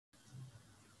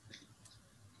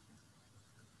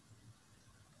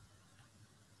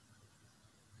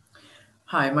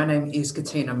Hi, my name is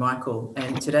Katina Michael,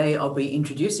 and today I'll be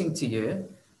introducing to you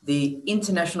the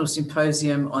International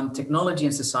Symposium on Technology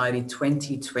and Society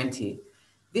 2020.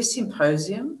 This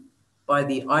symposium by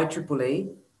the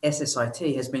IEEE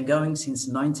SSIT has been going since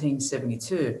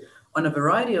 1972 on a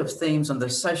variety of themes on the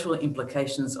social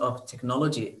implications of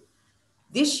technology.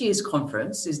 This year's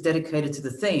conference is dedicated to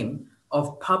the theme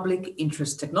of public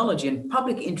interest technology, and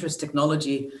public interest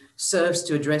technology serves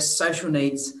to address social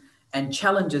needs and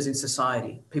challenges in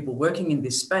society. People working in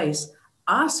this space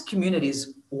ask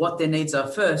communities what their needs are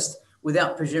first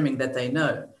without presuming that they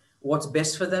know what's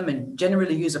best for them, and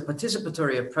generally use a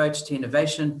participatory approach to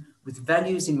innovation with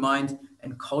values in mind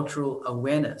and cultural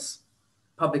awareness.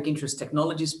 Public interest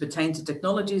technologies pertain to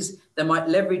technologies that might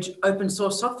leverage open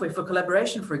source software for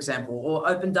collaboration, for example, or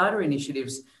open data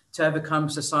initiatives to overcome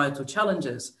societal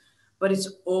challenges. But it's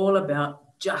all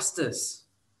about justice.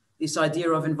 This idea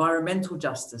of environmental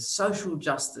justice, social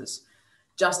justice,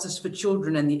 justice for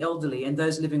children and the elderly and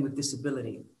those living with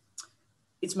disability.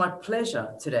 It's my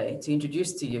pleasure today to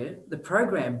introduce to you the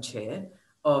program chair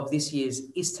of this year's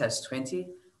ISTAS 20,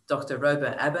 Dr.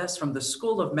 Roba Abbas from the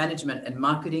School of Management and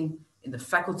Marketing in the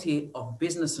Faculty of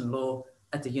Business and Law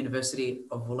at the University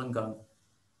of Wollongong.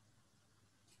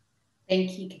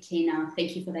 Thank you, Katina.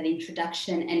 Thank you for that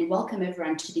introduction, and welcome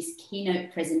everyone to this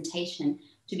keynote presentation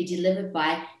to be delivered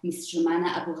by Ms. Jumana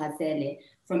Abu-Ghazaleh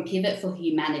from Pivot for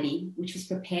Humanity, which was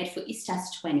prepared for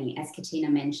ISTAS 20, as Katina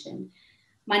mentioned.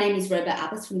 My name is Roba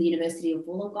Abbas from the University of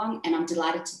Wollongong, and I'm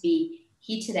delighted to be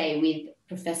here today with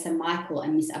Professor Michael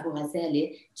and Ms.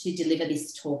 Abu-Ghazaleh to deliver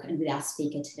this talk and with our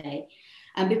speaker today.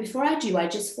 But before I do, I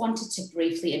just wanted to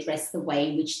briefly address the way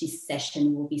in which this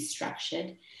session will be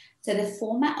structured. So the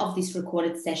format of this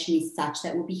recorded session is such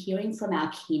that we'll be hearing from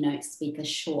our keynote speaker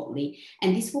shortly,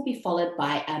 and this will be followed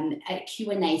by a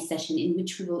Q&A session in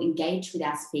which we will engage with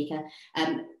our speaker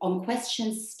on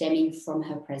questions stemming from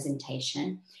her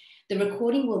presentation. The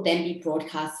recording will then be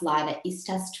broadcast live at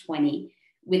ISTAS 20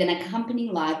 with an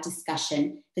accompanying live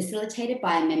discussion facilitated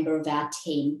by a member of our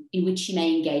team in which you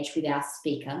may engage with our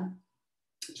speaker.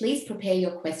 Please prepare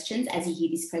your questions as you hear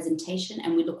this presentation,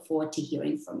 and we look forward to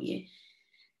hearing from you.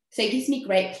 So it gives me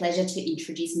great pleasure to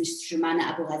introduce Ms. Jumana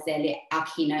Abu-Ghazaleh, our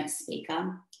keynote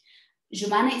speaker.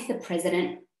 Jumana is the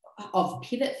president of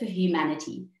Pivot for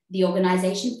Humanity, the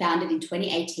organization founded in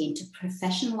 2018 to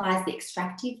professionalize the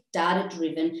extractive,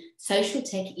 data-driven social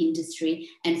tech industry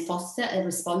and foster a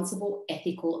responsible,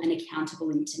 ethical, and accountable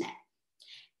internet.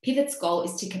 Pivot's goal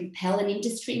is to compel an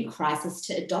industry in crisis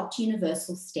to adopt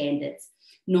universal standards,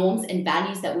 norms, and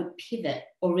values that would pivot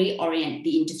or reorient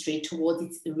the industry towards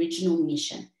its original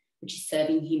mission, which is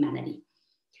serving humanity.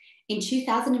 In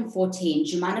 2014,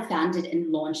 Jumana founded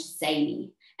and launched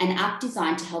Zany, an app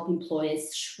designed to help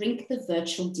employers shrink the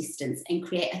virtual distance and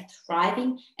create a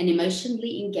thriving and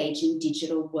emotionally engaging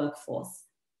digital workforce.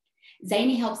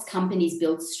 Zany helps companies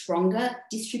build stronger,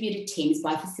 distributed teams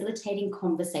by facilitating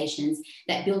conversations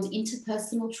that build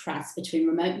interpersonal trust between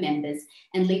remote members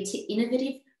and lead to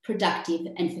innovative, productive,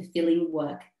 and fulfilling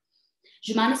work.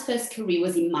 Jumana's first career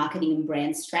was in marketing and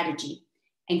brand strategy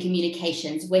and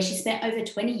communications, where she spent over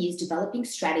 20 years developing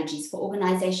strategies for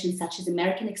organizations such as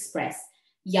American Express,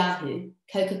 Yahoo,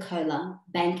 Coca-Cola,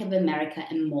 Bank of America,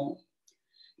 and more.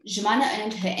 Jumana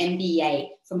earned her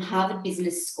MBA from Harvard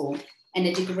Business School and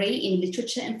a degree in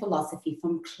literature and philosophy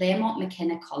from Claremont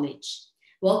McKenna College.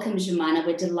 Welcome, Jumana.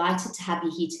 We're delighted to have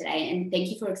you here today, and thank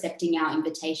you for accepting our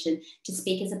invitation to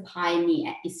speak as a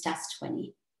pioneer at ISTAS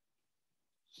 20.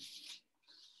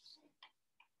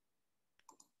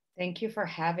 Thank you for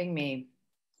having me.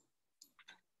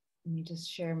 Let me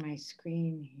just share my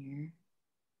screen here.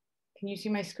 Can you see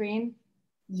my screen?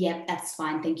 Yep, that's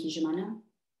fine. Thank you, Jumana.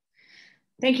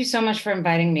 Thank you so much for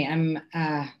inviting me.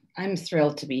 I'm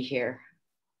thrilled to be here.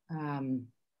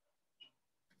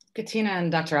 Katina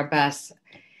and Dr. Abbas,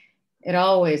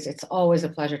 it's always a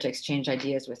pleasure to exchange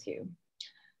ideas with you.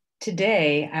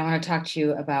 Today, I want to talk to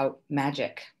you about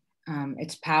magic,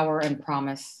 its power and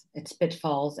promise, its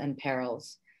pitfalls and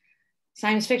perils.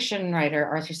 Science fiction writer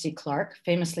Arthur C. Clarke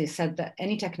famously said that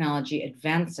any technology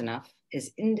advanced enough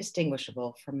is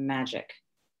indistinguishable from magic.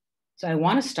 So I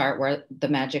want to start where the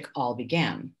magic all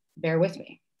began. Bear with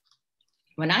me.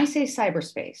 When I say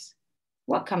cyberspace,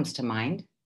 what comes to mind?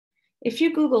 If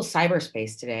you Google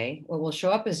cyberspace today, what will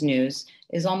show up as news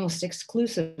is almost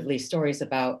exclusively stories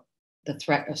about the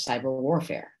threat of cyber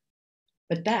warfare.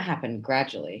 But that happened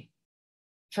gradually.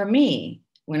 For me,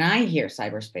 when I hear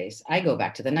cyberspace, I go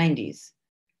back to the 90s.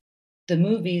 The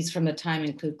movies from the time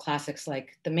include classics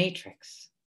like The Matrix,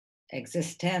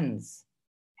 Existenz,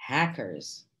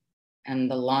 Hackers, and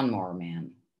The Lawnmower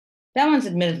Man. That one's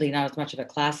admittedly not as much of a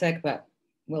classic, but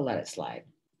we'll let it slide.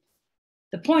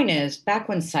 The point is, back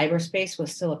when cyberspace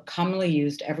was still a commonly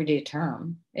used everyday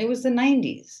term, it was the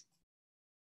 90s.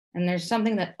 And there's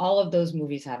something that all of those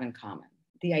movies have in common.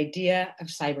 The idea of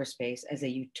cyberspace as a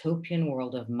utopian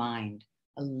world of mind,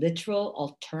 a literal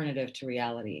alternative to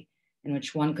reality in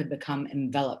which one could become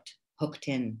enveloped, hooked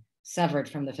in, severed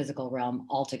from the physical realm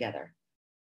altogether.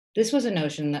 This was a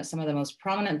notion that some of the most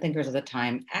prominent thinkers of the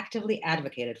time actively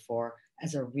advocated for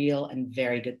as a real and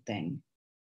very good thing.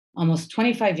 Almost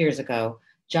 25 years ago,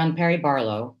 John Perry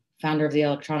Barlow, founder of the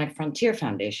Electronic Frontier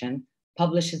Foundation,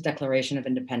 published his Declaration of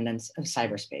Independence of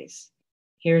Cyberspace.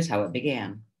 Here's how it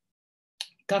began.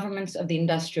 Governments of the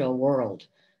industrial world,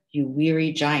 you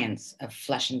weary giants of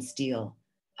flesh and steel,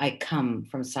 I come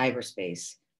from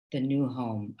cyberspace, the new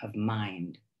home of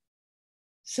mind.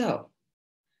 So,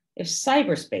 if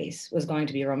cyberspace was going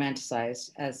to be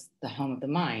romanticized as the home of the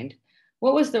mind,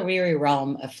 what was the weary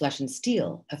realm of flesh and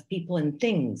steel, of people and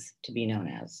things to be known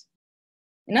as?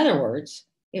 In other words,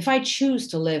 if I choose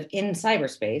to live in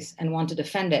cyberspace and want to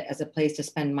defend it as a place to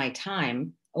spend my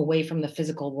time away from the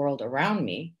physical world around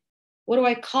me, what do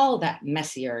I call that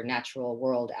messier natural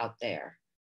world out there?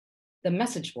 The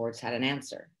message boards had an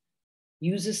answer.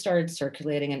 Users started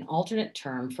circulating an alternate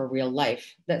term for real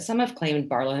life that some have claimed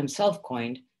Barlow himself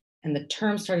coined, and the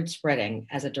term started spreading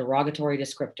as a derogatory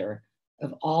descriptor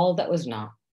of all that was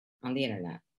not on the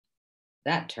internet.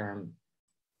 That term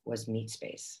was meat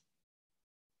space.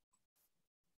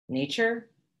 Nature,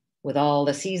 with all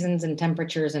the seasons and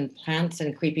temperatures and plants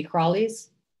and creepy crawlies,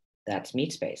 that's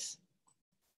meat space.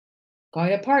 Going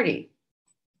to a party,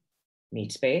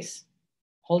 meat space.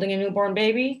 Holding a newborn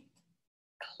baby,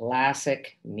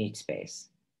 classic meat space.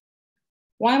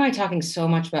 Why am I talking so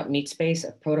much about meat space,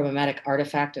 a proto-mimetic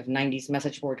artifact of 90s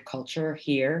message board culture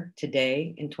here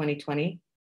today in 2020?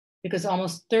 Because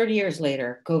almost 30 years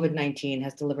later, COVID-19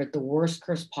 has delivered the worst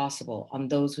curse possible on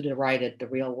those who derided the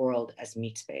real world as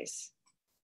meat space.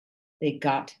 They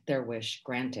got their wish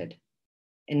granted.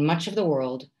 In much of the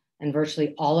world and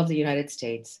virtually all of the United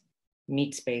States,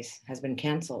 meat space has been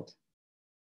canceled.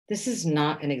 This is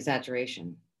not an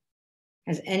exaggeration.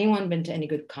 Has anyone been to any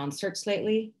good concerts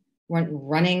lately? Went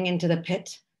running into the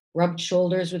pit, rubbed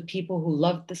shoulders with people who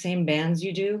loved the same bands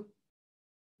you do?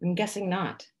 I'm guessing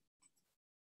not.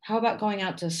 How about going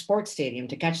out to a sports stadium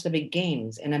to catch the big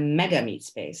games in a mega meat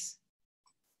space?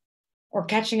 Or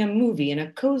catching a movie in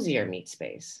a cozier meat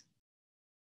space?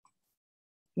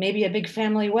 Maybe a big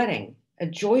family wedding, a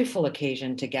joyful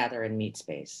occasion to gather in meat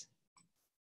space.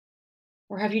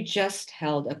 Or have you just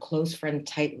held a close friend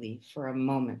tightly for a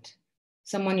moment,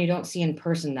 someone you don't see in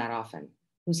person that often,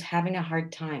 who's having a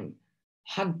hard time,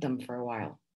 hugged them for a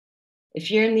while?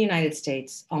 If you're in the United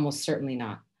States, almost certainly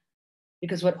not.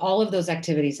 Because what all of those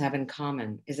activities have in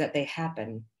common is that they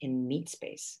happen in meat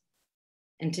space.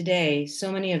 And today,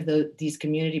 so many of these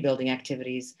community building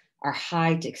activities are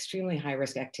high to extremely high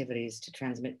risk activities to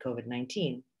transmit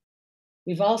COVID-19.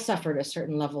 We've all suffered a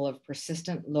certain level of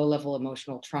persistent low-level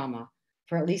emotional trauma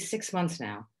for at least 6 months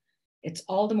now. It's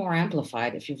all the more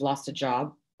amplified if you've lost a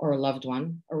job or a loved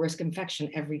one or risk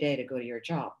infection every day to go to your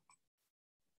job.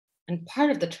 And part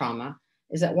of the trauma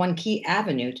is that one key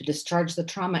avenue to discharge the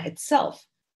trauma itself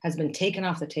has been taken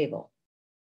off the table,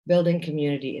 building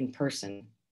community in person,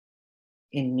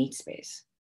 in meat space.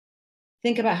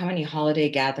 Think about how many holiday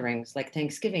gatherings like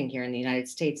Thanksgiving here in the United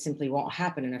States simply won't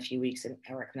happen in a few weeks in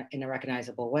a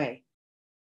recognizable way.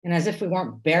 And as if we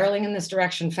weren't barreling in this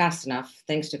direction fast enough,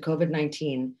 thanks to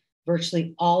COVID-19,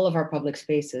 virtually all of our public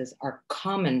spaces, our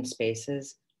common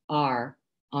spaces, are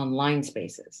online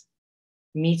spaces.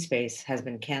 Meat space has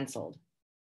been canceled.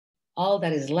 All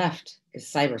that is left is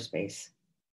cyberspace.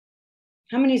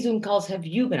 How many Zoom calls have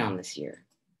you been on this year?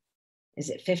 Is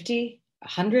it 50,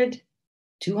 100,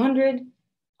 200?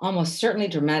 Almost certainly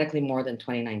dramatically more than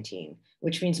 2019,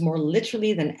 which means more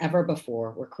literally than ever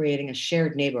before, we're creating a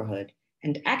shared neighborhood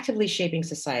and actively shaping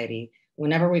society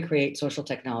whenever we create social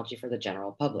technology for the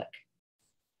general public.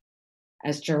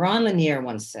 As Jaron Lanier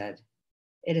once said,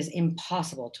 it is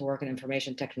impossible to work in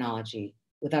information technology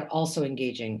without also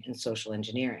engaging in social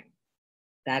engineering.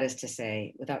 That is to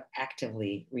say, without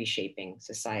actively reshaping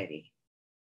society.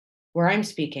 Where I'm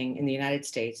speaking in the United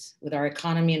States, with our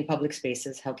economy and public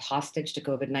spaces held hostage to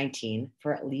COVID-19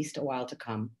 for at least a while to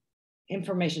come,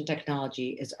 information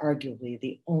technology is arguably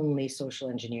the only social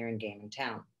engineering game in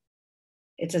town.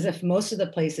 It's as if most of the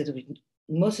places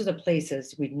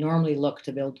we'd normally look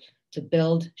to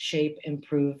build, shape,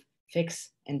 improve,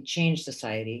 fix, and change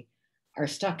society are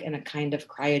stuck in a kind of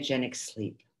cryogenic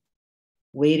sleep,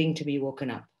 waiting to be woken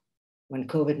up when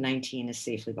COVID-19 is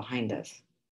safely behind us.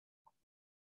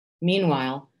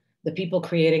 Meanwhile, The people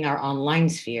creating our online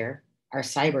sphere, our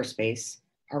cyberspace,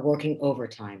 are working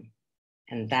overtime.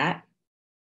 And that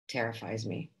terrifies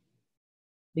me.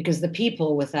 Because the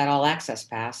people with that all access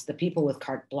pass, the people with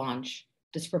carte blanche,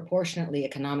 disproportionately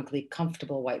economically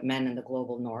comfortable white men in the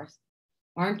global north,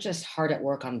 aren't just hard at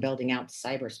work on building out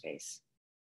cyberspace.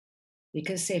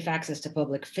 Because safe access to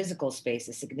public physical space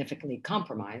is significantly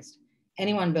compromised,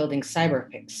 anyone building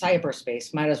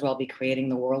cyberspace might as well be creating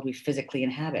the world we physically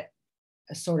inhabit,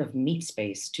 a sort of meat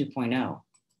space 2.0.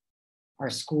 Our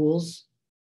schools,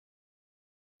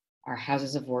 our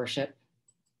houses of worship,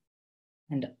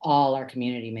 and all our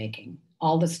community making,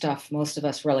 all the stuff most of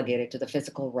us relegated to the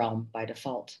physical realm by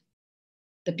default.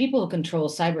 The people who control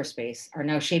cyberspace are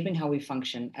now shaping how we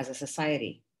function as a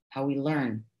society, how we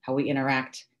learn, how we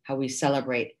interact, how we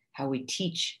celebrate, how we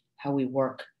teach, how we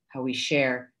work, how we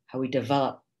share, how we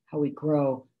develop, how we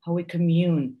grow, how we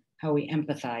commune, how we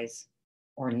empathize,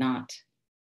 or not.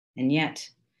 And yet,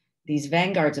 these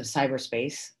vanguards of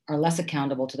cyberspace are less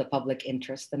accountable to the public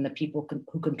interest than the people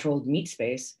who controlled meat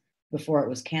space before it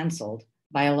was canceled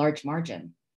by a large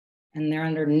margin. And they're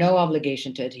under no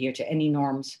obligation to adhere to any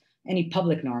norms, any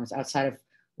public norms outside of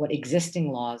what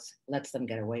existing laws lets them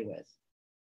get away with.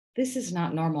 This is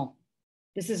not normal.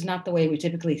 This is not the way we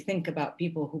typically think about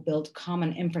people who build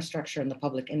common infrastructure in the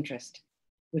public interest,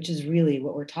 which is really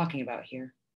what we're talking about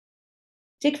here.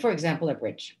 Take, for example, a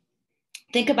bridge.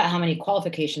 Think about how many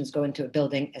qualifications go into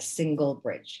building a single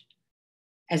bridge.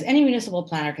 As any municipal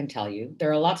planner can tell you,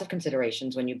 there are lots of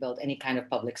considerations when you build any kind of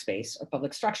public space or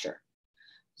public structure.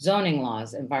 Zoning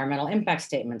laws, environmental impact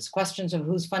statements, questions of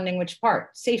who's funding which part,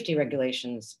 safety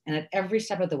regulations, and at every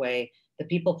step of the way, the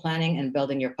people planning and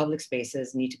building your public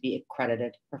spaces need to be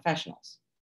accredited professionals.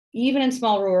 Even in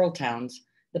small rural towns,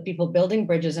 the people building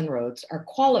bridges and roads are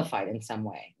qualified in some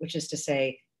way, which is to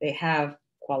say they have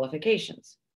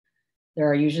qualifications. There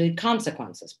are usually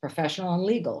consequences, professional and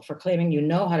legal, for claiming you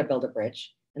know how to build a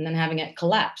bridge and then having it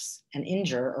collapse and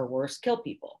injure or worse, kill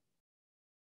people.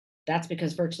 That's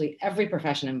because virtually every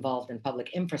profession involved in public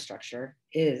infrastructure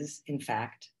is, in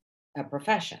fact, a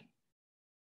profession.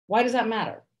 Why does that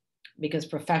matter? Because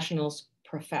professionals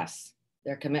profess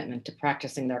their commitment to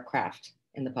practicing their craft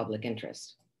in the public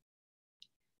interest.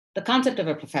 The concept of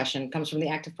a profession comes from the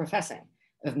act of professing,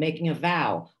 of making a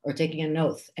vow or taking an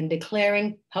oath and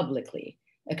declaring publicly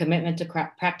a commitment to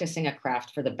practicing a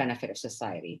craft for the benefit of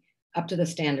society, up to the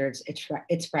standards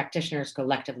its practitioners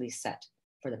collectively set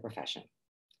for the profession.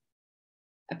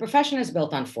 A profession is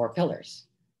built on 4 pillars.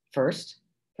 First,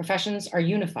 professions are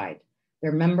unified,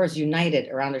 their members united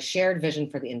around a shared vision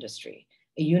for the industry,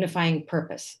 a unifying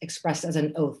purpose expressed as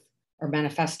an oath or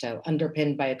manifesto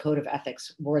underpinned by a code of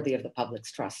ethics worthy of the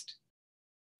public's trust.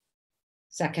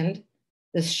 Second,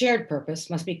 this shared purpose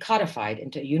must be codified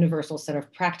into a universal set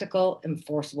of practical,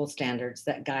 enforceable standards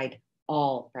that guide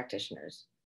all practitioners.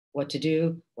 What to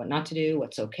do, what not to do,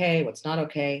 what's okay, what's not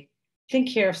okay. Think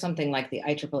here of something like the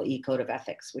IEEE Code of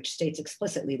Ethics, which states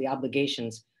explicitly the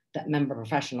obligations that member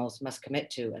professionals must commit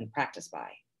to and practice by.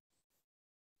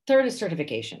 Third is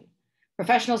certification.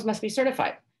 Professionals must be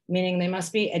certified, meaning they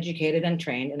must be educated and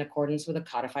trained in accordance with the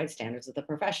codified standards of the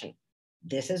profession.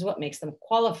 This is what makes them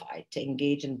qualified to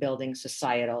engage in building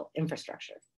societal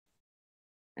infrastructure.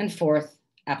 And fourth,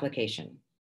 application,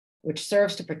 which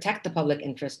serves to protect the public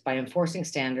interest by enforcing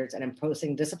standards and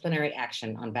imposing disciplinary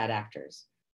action on bad actors.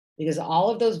 Because all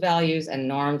of those values and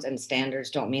norms and standards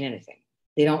don't mean anything.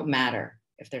 They don't matter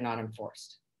if they're not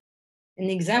enforced. In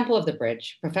the example of the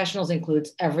bridge, professionals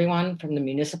includes everyone from the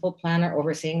municipal planner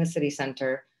overseeing the city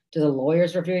center, to the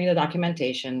lawyers reviewing the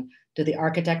documentation, to the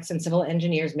architects and civil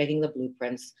engineers making the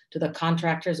blueprints, to the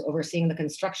contractors overseeing the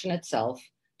construction itself,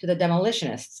 to the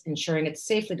demolitionists ensuring it's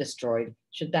safely destroyed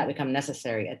should that become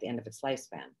necessary at the end of its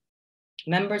lifespan.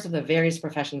 Members of the various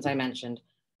professions I mentioned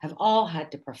have all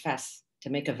had to profess, to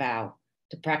make a vow,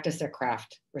 to practice their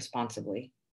craft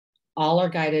responsibly. All are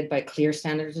guided by clear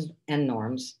standards and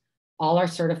norms. All are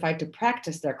certified to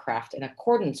practice their craft in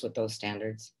accordance with those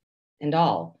standards, and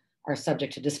all are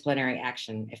subject to disciplinary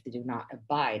action if they do not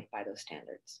abide by those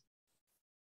standards.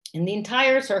 In the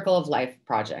entire circle of life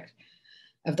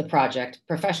of the project,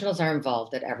 professionals are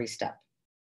involved at every step.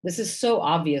 This is so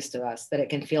obvious to us that it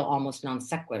can feel almost non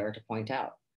sequitur to point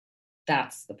out.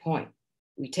 That's the point.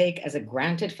 We take as a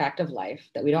granted fact of life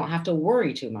that we don't have to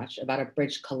worry too much about a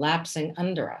bridge collapsing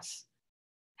under us.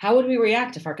 How would we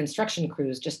react if our construction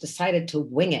crews just decided to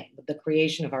wing it with the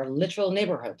creation of our literal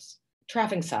neighborhoods,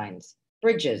 traffic signs,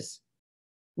 bridges?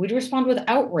 We'd respond with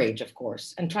outrage, of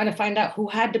course, and try to find out who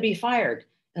had to be fired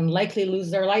and likely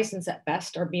lose their license at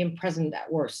best or be imprisoned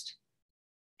at worst.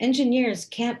 Engineers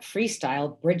can't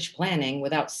freestyle bridge planning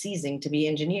without ceasing to be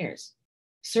engineers.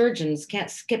 Surgeons can't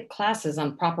skip classes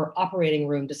on proper operating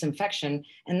room disinfection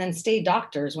and then stay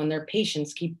doctors when their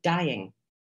patients keep dying.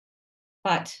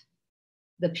 But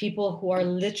the people who are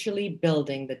literally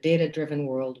building the data-driven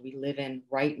world we live in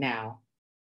right now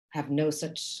have no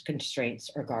such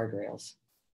constraints or guardrails.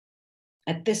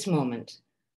 At this moment,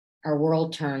 our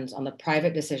world turns on the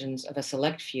private decisions of a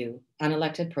select few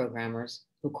unelected programmers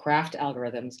who craft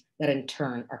algorithms that in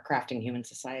turn are crafting human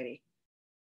society.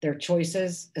 Their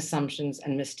choices, assumptions,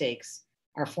 and mistakes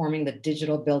are forming the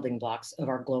digital building blocks of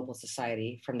our global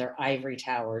society from their ivory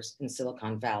towers in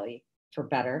Silicon Valley, for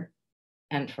better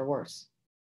and for worse.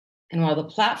 And while the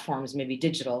platforms may be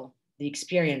digital, the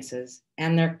experiences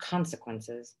and their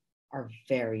consequences are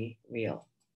very real.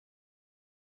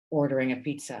 Ordering a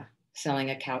pizza, selling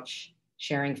a couch,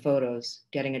 sharing photos,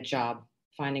 getting a job,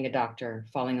 finding a doctor,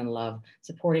 falling in love,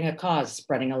 supporting a cause,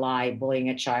 spreading a lie, bullying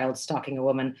a child, stalking a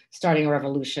woman, starting a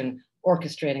revolution,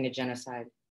 orchestrating a genocide.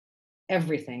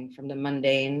 Everything from the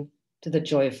mundane to the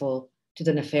joyful, to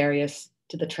the nefarious,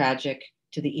 to the tragic,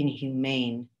 to the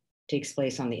inhumane takes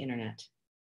place on the internet,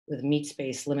 with meat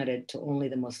space limited to only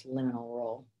the most liminal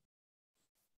role.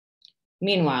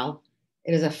 Meanwhile,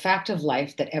 it is a fact of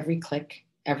life that every click,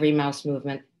 every mouse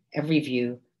movement, every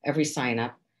view, every sign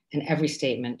up, and every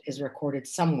statement is recorded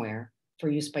somewhere for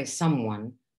use by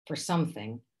someone for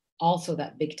something, also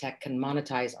that big tech can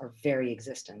monetize our very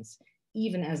existence,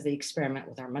 even as they experiment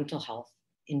with our mental health,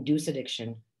 induce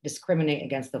addiction, discriminate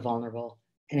against the vulnerable,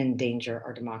 and endanger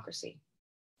our democracy.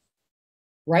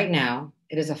 Right now,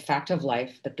 it is a fact of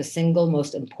life that the single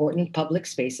most important public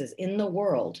spaces in the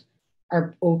world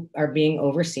are being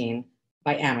overseen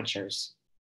by amateurs.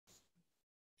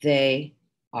 They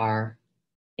are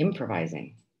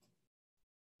improvising.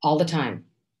 All the time,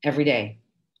 every day,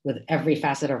 with every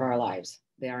facet of our lives,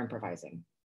 they are improvising.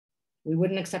 We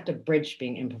wouldn't accept a bridge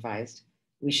being improvised.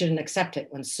 We shouldn't accept it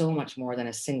when so much more than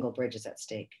a single bridge is at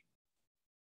stake.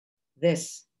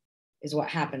 This is what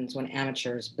happens when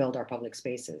amateurs build our public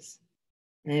spaces.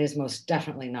 And it is most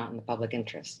definitely not in the public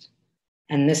interest.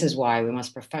 And this is why we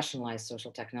must professionalize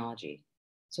social technology,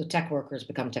 so tech workers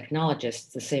become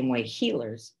technologists the same way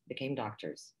healers became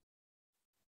doctors.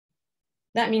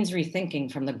 That means rethinking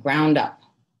from the ground up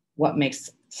what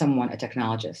makes someone a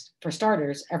technologist. For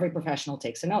starters, every professional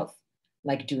takes an oath,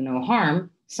 like do no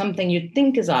harm, something you'd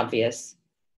think is obvious,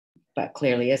 but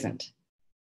clearly isn't.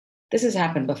 This has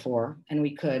happened before, and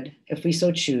we could, if we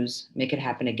so choose, make it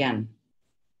happen again.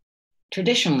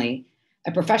 Traditionally,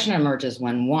 a profession emerges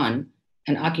when one,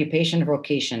 an occupation or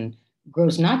vocation,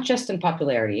 grows not just in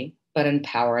popularity, but in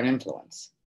power and influence.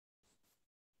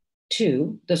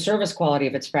 Two, the service quality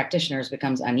of its practitioners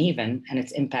becomes uneven and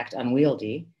its impact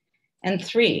unwieldy. And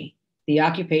three, the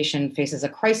occupation faces a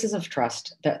crisis of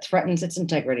trust that threatens its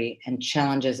integrity and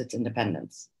challenges its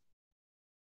independence.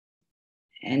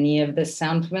 Any of this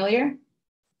sound familiar?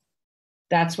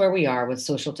 That's where we are with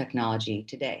social technology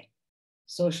today.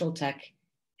 Social tech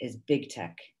is big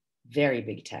tech, very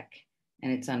big tech,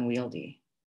 and it's unwieldy.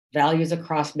 Values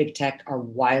across big tech are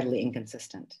wildly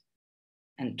inconsistent,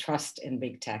 and trust in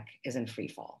big tech is in free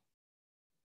fall.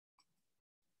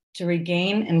 To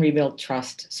regain and rebuild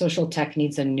trust, social tech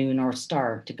needs a new North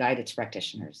Star to guide its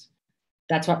practitioners.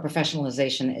 That's what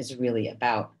professionalization is really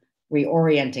about,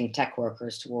 reorienting tech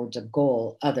workers towards a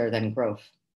goal other than growth.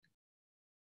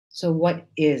 So what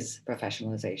is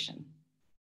professionalization?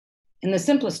 In the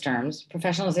simplest terms,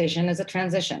 professionalization is a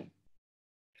transition.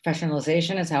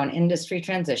 Professionalization is how an industry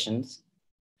transitions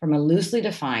from a loosely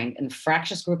defined and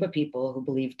fractious group of people who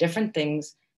believe different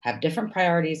things, have different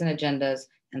priorities and agendas,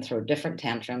 and throw different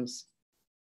tantrums.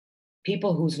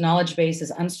 People whose knowledge base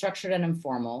is unstructured and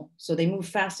informal, so they move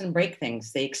fast and break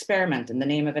things. They experiment in the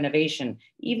name of innovation,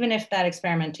 even if that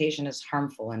experimentation is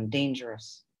harmful and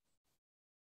dangerous.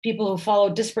 People who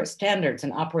follow disparate standards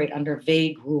and operate under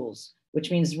vague rules,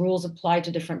 which means rules apply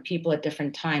to different people at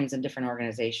different times in different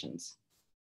organizations.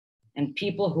 And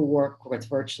people who work with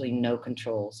virtually no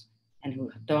controls and who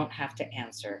don't have to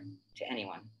answer to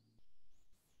anyone.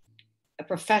 A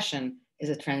profession is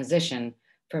a transition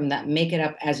from that make it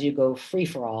up as you go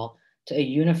free-for-all to a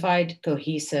unified,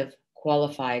 cohesive,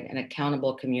 qualified, and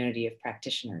accountable community of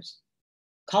practitioners.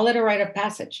 Call it a rite of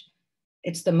passage.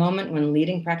 It's the moment when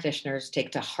leading practitioners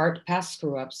take to heart past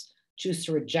screw-ups, choose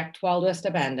to reject Wild West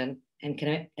abandon, and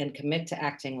commit to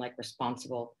acting like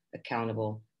responsible,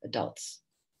 accountable adults.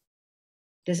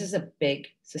 This is a big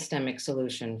systemic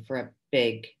solution for a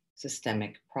big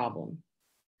systemic problem.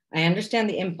 I understand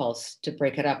the impulse to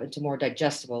break it up into more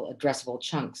digestible, addressable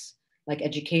chunks, like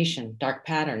education, dark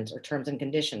patterns or terms and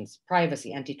conditions,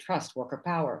 privacy, antitrust, worker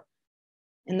power.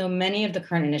 And though many of the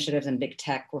current initiatives in big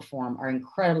tech reform are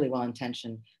incredibly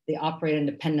well-intentioned, they operate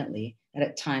independently and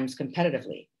at times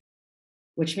competitively,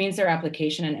 which means their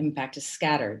application and impact is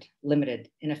scattered, limited,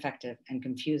 ineffective, and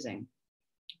confusing.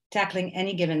 Tackling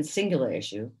any given singular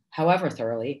issue, however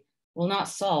thoroughly, will not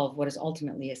solve what is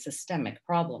ultimately a systemic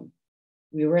problem.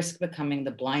 We risk becoming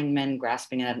the blind men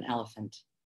grasping at an elephant,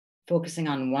 focusing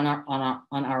on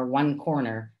our one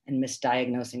corner and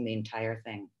misdiagnosing the entire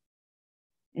thing.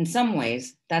 In some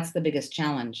ways, that's the biggest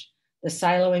challenge, the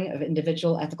siloing of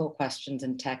individual ethical questions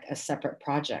in tech as separate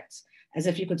projects, as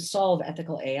if you could solve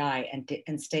ethical AI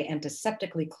and stay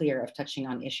antiseptically clear of touching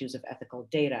on issues of ethical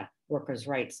data, workers'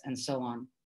 rights, and so on.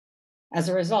 As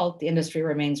a result, the industry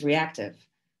remains reactive,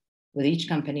 with each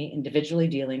company individually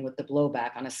dealing with the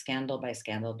blowback on a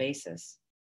scandal-by-scandal basis.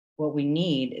 What we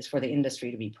need is for the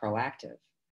industry to be proactive.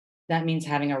 That means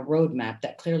having a roadmap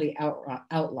that clearly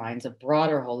outlines a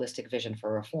broader holistic vision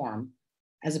for reform,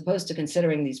 as opposed to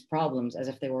considering these problems as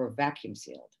if they were vacuum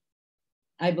sealed.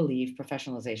 I believe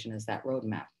professionalization is that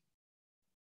roadmap.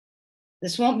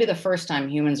 This won't be the first time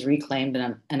humans reclaimed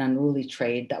an unruly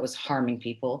trade that was harming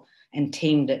people and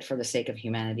tamed it for the sake of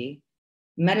humanity.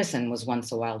 Medicine was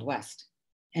once a Wild West.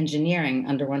 Engineering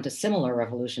underwent a similar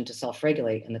revolution to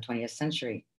self-regulate in the 20th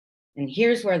century. And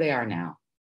here's where they are now.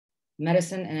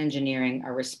 Medicine and engineering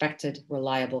are respected,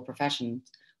 reliable professions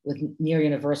with near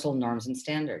universal norms and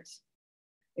standards.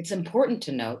 It's important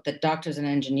to note that doctors and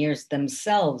engineers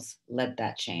themselves led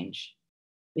that change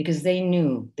because they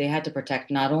knew they had to protect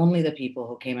not only the people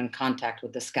who came in contact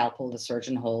with the scalpel the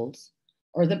surgeon holds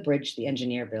or the bridge the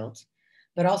engineer built,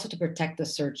 but also to protect the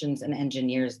surgeons and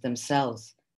engineers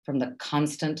themselves from the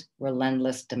constant,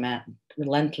 relentless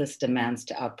demands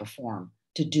to outperform,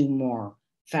 to do more,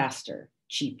 faster,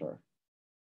 cheaper.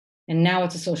 And now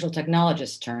it's a social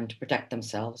technologist's turn to protect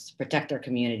themselves, protect their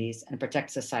communities, and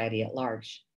protect society at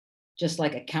large. Just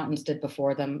like accountants did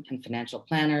before them, and financial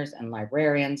planners and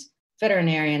librarians,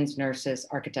 veterinarians, nurses,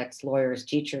 architects, lawyers,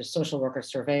 teachers, social workers,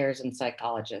 surveyors, and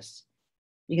psychologists.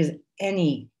 Because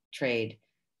any trade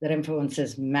that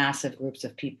influences massive groups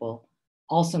of people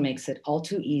also makes it all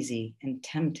too easy and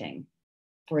tempting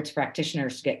for its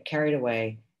practitioners to get carried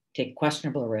away, take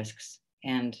questionable risks,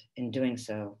 and in doing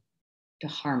so, to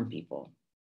harm people.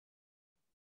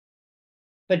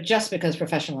 But just because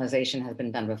professionalization has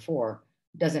been done before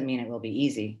doesn't mean it will be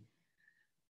easy.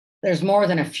 There's more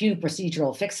than a few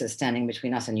procedural fixes standing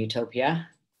between us and utopia.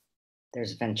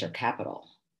 There's venture capital,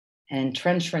 an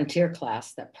entrenched frontier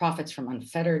class that profits from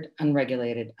unfettered,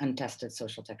 unregulated, untested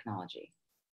social technology.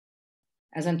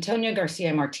 As Antonio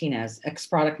Garcia Martinez,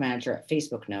 ex-product manager at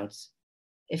Facebook notes,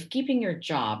 if keeping your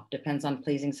job depends on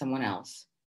pleasing someone else,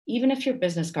 even if your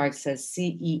business card says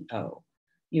CEO,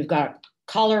 you've got a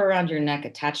collar around your neck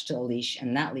attached to a leash,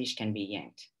 and that leash can be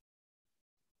yanked.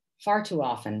 Far too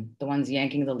often, the ones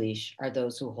yanking the leash are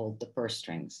those who hold the purse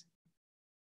strings.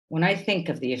 When I think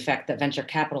of the effect that venture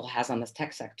capital has on this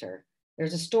tech sector,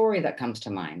 there's a story that comes to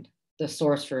mind, The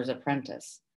Sorcerer's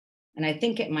Apprentice. And I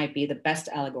think it might be the best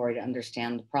allegory to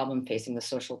understand the problem facing the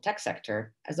social tech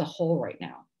sector as a whole right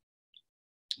now.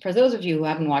 For those of you who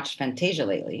haven't watched Fantasia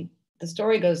lately, the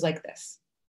story goes like this.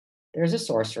 There's a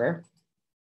sorcerer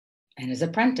and his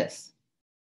apprentice.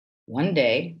 One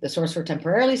day, the sorcerer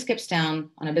temporarily skips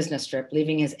town on a business trip,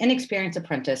 leaving his inexperienced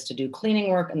apprentice to do cleaning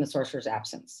work in the sorcerer's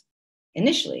absence.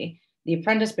 Initially, the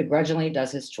apprentice begrudgingly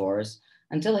does his chores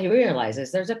until he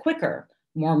realizes there's a quicker,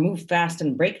 more move fast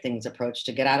and break things approach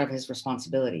to get out of his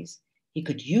responsibilities. He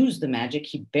could use the magic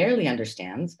he barely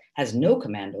understands, has no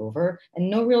command over, and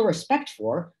no real respect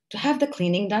for, to have the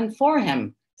cleaning done for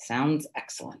him. Sounds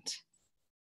excellent.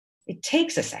 It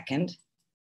takes a second,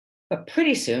 but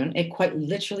pretty soon it quite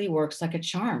literally works like a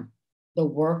charm. The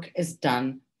work is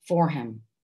done for him.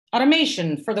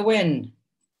 Automation for the win.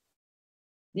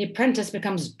 The apprentice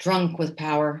becomes drunk with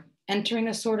power, entering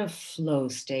a sort of flow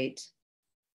state,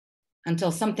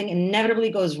 until something inevitably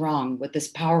goes wrong with this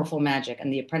powerful magic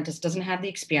and the apprentice doesn't have the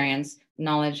experience,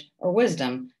 knowledge, or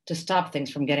wisdom to stop things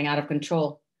from getting out of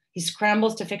control. He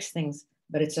scrambles to fix things,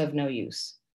 but it's of no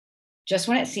use. Just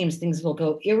when it seems things will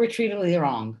go irretrievably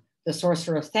wrong, the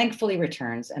sorcerer thankfully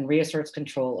returns and reasserts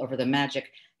control over the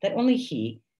magic that only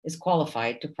he is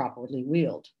qualified to properly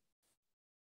wield.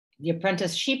 The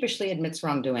apprentice sheepishly admits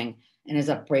wrongdoing and is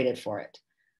upbraided for it.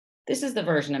 This is the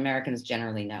version Americans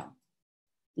generally know.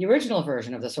 The original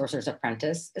version of The Sorcerer's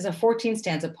Apprentice is a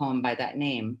 14-stanza poem by that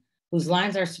name, whose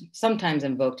lines are sometimes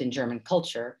invoked in German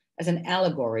culture as an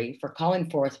allegory for calling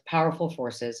forth powerful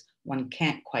forces one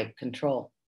can't quite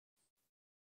control.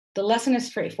 The lesson is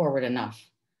straightforward enough.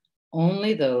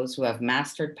 Only those who have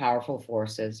mastered powerful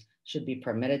forces should be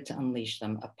permitted to unleash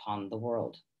them upon the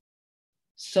world.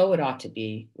 So it ought to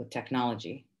be with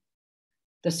technology.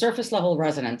 The surface level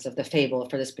resonance of the fable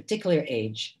for this particular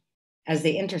age, as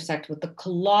they intersect with the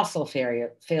colossal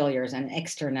failures and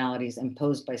externalities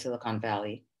imposed by Silicon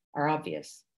Valley, are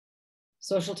obvious.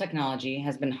 Social technology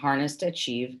has been harnessed to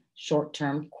achieve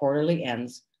short-term quarterly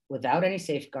ends without any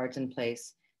safeguards in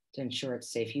place to ensure its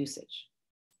safe usage.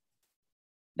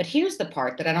 But here's the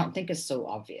part that I don't think is so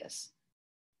obvious.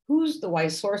 Who's the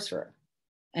wise sorcerer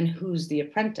and who's the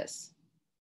apprentice?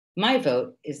 My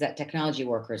vote is that technology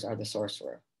workers are the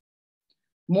sorcerer.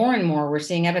 More and more, we're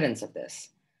seeing evidence of this.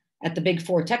 At the big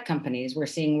 4 tech companies, we're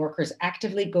seeing workers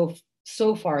actively go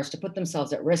so far as to put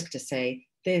themselves at risk to say,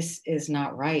 this is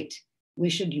not right. We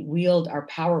should wield our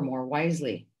power more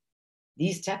wisely.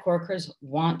 These tech workers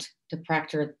want to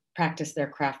practice their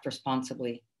craft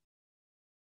responsibly.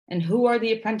 And who are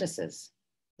the apprentices?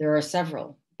 There are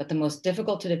several, but the most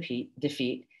difficult to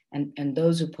defeat and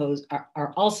those who pose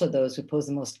are also those who pose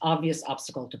the most obvious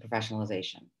obstacle to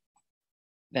professionalization: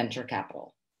 venture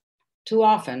capital. Too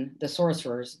often, the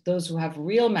sorcerers, those who have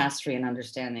real mastery and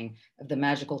understanding of the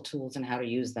magical tools and how to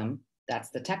use them, that's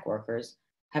the tech workers,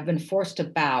 have been forced to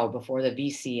bow before the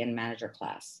VC and manager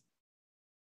class.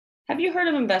 Have you heard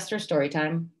of investor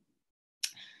storytime?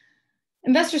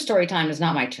 Investor storytime is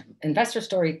not my term. Investor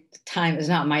storytime is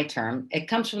not my term. It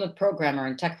comes from the programmer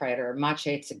and tech writer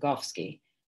Maciej Cygowski,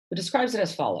 who describes it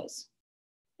as follows.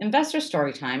 Investor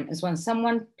storytime is when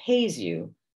someone pays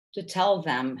you to tell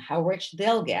them how rich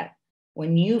they'll get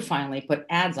when you finally put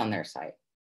ads on their site.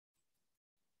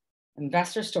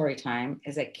 Investor storytime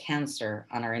is a cancer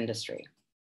on our industry,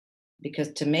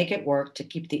 because to make it work, to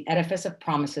keep the edifice of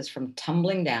promises from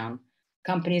tumbling down,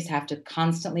 companies have to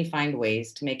constantly find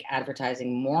ways to make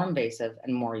advertising more invasive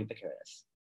and more ubiquitous.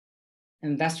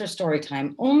 Investor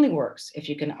storytime only works if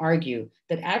you can argue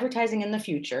that advertising in the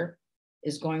future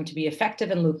is going to be effective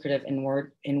and lucrative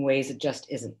in ways it just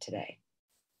isn't today.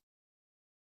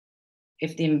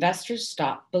 If the investors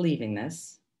stop believing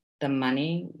this, the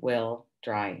money will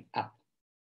dry up.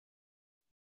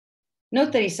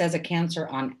 Note that he says a cancer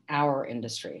on our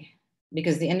industry,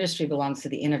 because the industry belongs to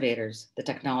the innovators, the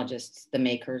technologists, the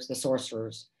makers, the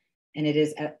sorcerers, and it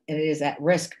is at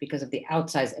risk because of the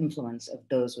outsized influence of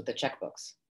those with the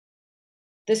checkbooks.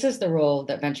 This is the role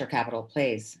that venture capital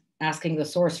plays, asking the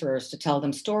sorcerers to tell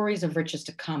them stories of riches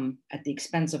to come at the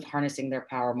expense of harnessing their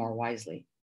power more wisely.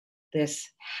 This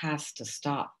has to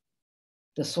stop.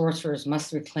 The sorcerers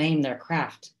must reclaim their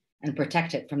craft and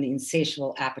protect it from the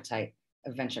insatiable appetite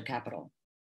of venture capital.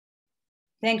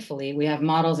 Thankfully, we have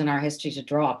models in our history to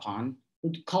draw upon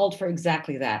who called for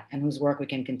exactly that and whose work we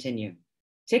can continue.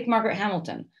 Take Margaret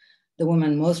Hamilton, the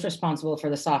woman most responsible for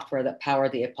the software that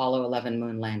powered the Apollo 11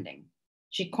 moon landing.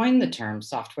 She coined the term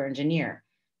software engineer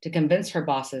to convince her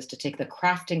bosses to take the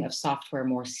crafting of software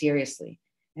more seriously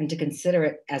and to consider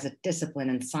it as a discipline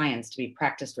in science to be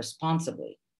practiced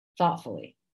responsibly,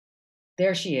 thoughtfully.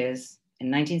 There she is in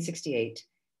 1968,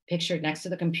 pictured next to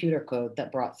the computer code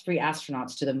that brought 3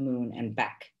 astronauts to the moon and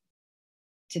back.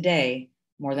 Today,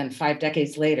 more than 5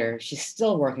 decades later, she's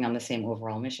still working on the same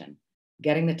overall mission,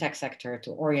 getting the tech sector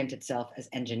to orient itself as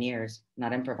engineers,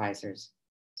 not improvisers,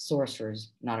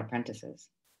 sorcerers, not apprentices.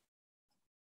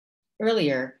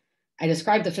 Earlier, I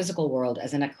described the physical world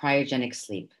as in a cryogenic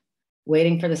sleep,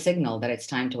 waiting for the signal that it's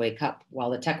time to wake up while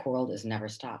the tech world is never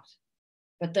stopped.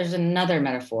 But there's another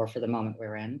metaphor for the moment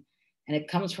we're in, and it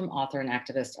comes from author and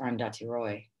activist Arundhati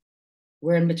Roy.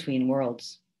 We're in between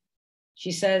worlds.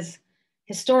 She says,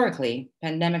 historically,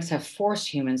 pandemics have forced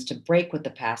humans to break with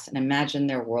the past and imagine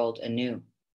their world anew.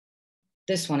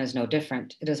 This one is no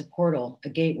different. It is a portal, a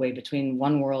gateway between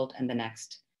one world and the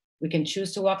next. We can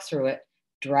choose to walk through it,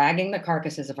 dragging the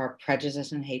carcasses of our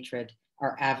prejudice and hatred,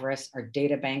 our avarice, our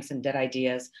data banks and dead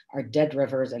ideas, our dead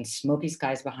rivers and smoky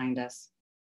skies behind us.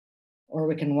 Or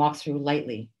we can walk through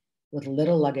lightly, with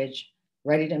little luggage,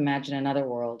 ready to imagine another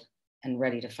world and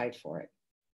ready to fight for it.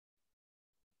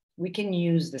 We can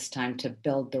use this time to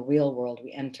build the real world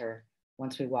we enter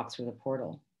once we walk through the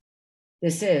portal.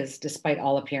 This is, despite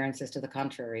all appearances to the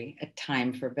contrary, a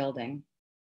time for building.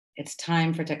 It's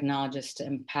time for technologists to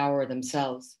empower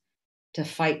themselves, to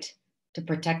fight, to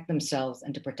protect themselves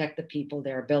and to protect the people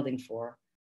they are building for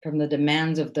from the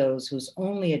demands of those whose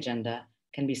only agenda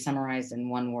can be summarized in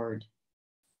one word: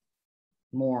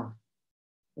 more,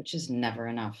 which is never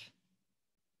enough.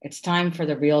 It's time for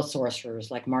the real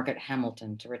sorcerers like Margaret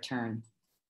Hamilton to return,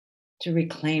 to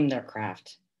reclaim their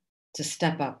craft, to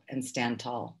step up and stand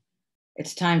tall.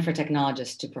 It's time for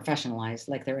technologists to professionalize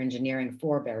like their engineering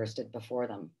forebears did before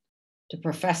them, to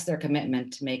profess their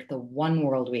commitment to make the one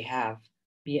world we have,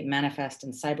 be it manifest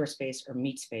in cyberspace or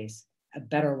meat space, a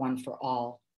better one for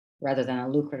all, rather than a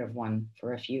lucrative one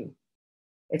for a few.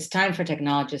 It's time for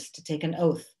technologists to take an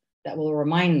oath that will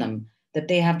remind them that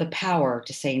they have the power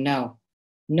to say no.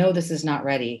 No, this is not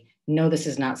ready. No, this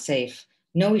is not safe.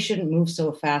 No, we shouldn't move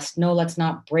so fast. No, let's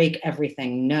not break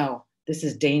everything. No, this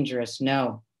is dangerous.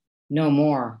 No, no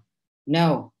more.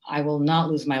 No, I will not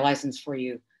lose my license for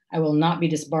you. I will not be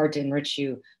disbarred to enrich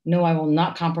you. No, I will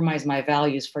not compromise my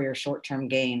values for your short-term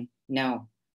gain. No,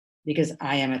 because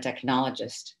I am a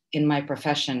technologist. In my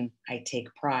profession, I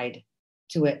take pride.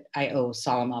 To it, I owe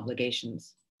solemn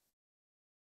obligations.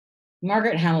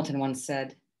 Margaret Hamilton once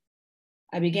said,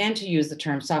 I began to use the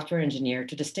term software engineer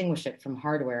to distinguish it from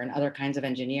hardware and other kinds of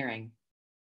engineering.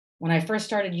 When I first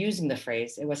started using the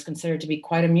phrase, it was considered to be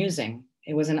quite amusing.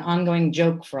 It was an ongoing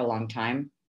joke for a long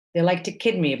time. They liked to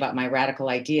kid me about my radical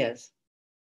ideas.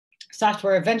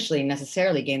 Software eventually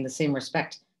necessarily gained the same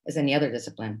respect as any other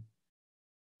discipline.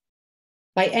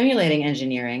 By emulating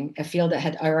engineering, a field that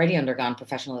had already undergone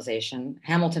professionalization,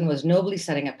 Hamilton was nobly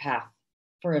setting a path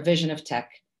for a vision of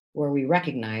tech where we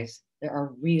recognize there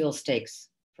are real stakes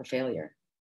for failure.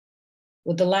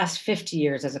 With the last 50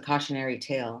 years as a cautionary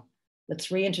tale,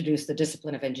 let's reintroduce the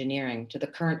discipline of engineering to the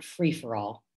current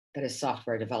free-for-all that is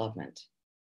software development.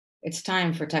 It's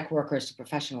time for tech workers to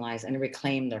professionalize and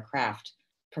reclaim their craft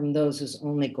from those whose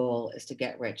only goal is to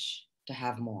get rich, to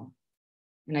have more.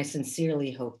 And I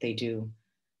sincerely hope they do.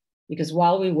 Because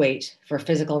while we wait for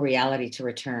physical reality to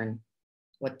return,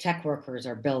 what tech workers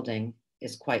are building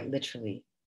is quite literally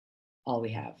all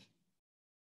we have.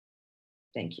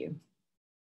 Thank you.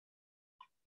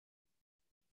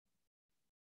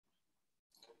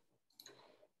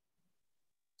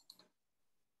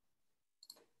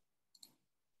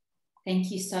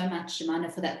 Thank you so much,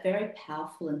 Jumana, for that very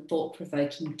powerful and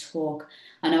thought-provoking talk.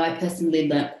 I know I personally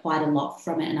learned quite a lot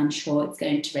from it, and I'm sure it's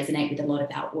going to resonate with a lot of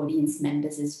our audience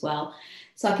members as well.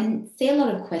 So I can see a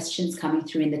lot of questions coming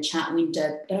through in the chat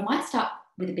window, but I might start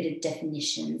with a bit of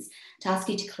definitions to ask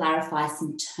you to clarify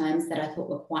some terms that I thought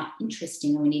were quite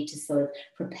interesting and we need to sort of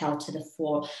propel to the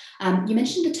fore. You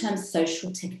mentioned the terms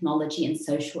social technology and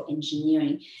social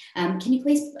engineering. Can you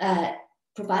please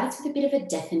provide us with a bit of a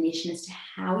definition as to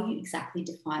how you exactly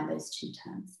define those two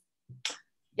terms?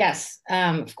 Yes,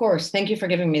 of course. Thank you for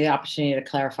giving me the opportunity to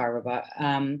clarify, Roba.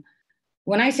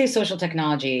 When I say social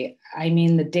technology, I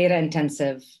mean the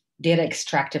data-intensive,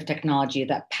 data-extractive technology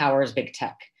that powers big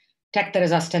tech. Tech that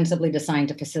is ostensibly designed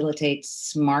to facilitate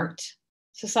smart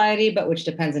society, but which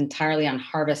depends entirely on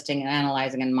harvesting and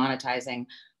analyzing and monetizing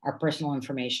our personal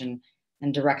information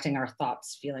and directing our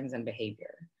thoughts, feelings, and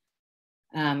behavior.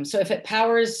 So if it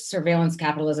powers surveillance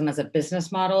capitalism as a business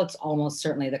model, it's almost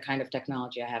certainly the kind of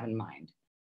technology I have in mind.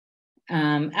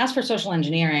 As for social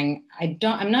engineering,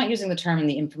 I'm not using the term in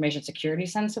the information security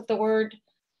sense of the word,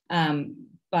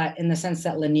 but in the sense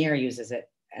that Lanier uses it,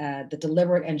 the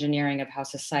deliberate engineering of how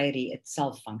society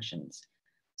itself functions.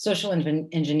 Social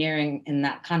engineering in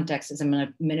that context is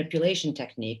a manipulation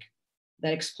technique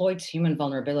that exploits human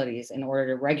vulnerabilities in order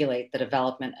to regulate the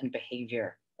development and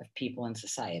behavior of people in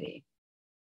society.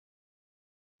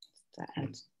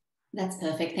 That's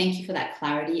perfect. Thank you for that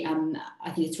clarity.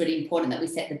 I think it's really important that we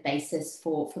set the basis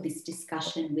for this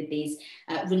discussion with these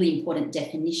really important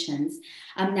definitions.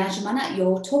 Now, Jumana,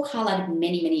 your talk highlighted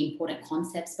many, many important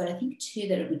concepts, but I think too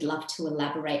that we'd love to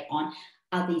elaborate on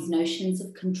are these notions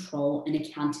of control and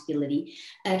accountability.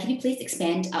 Can you please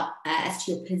expand as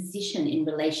to your position in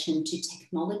relation to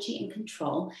technology and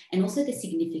control, and also the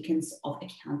significance of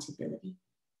accountability?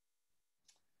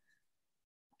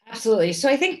 Absolutely. So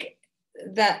I think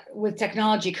that with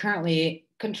technology currently,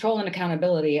 control and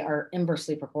accountability are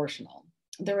inversely proportional.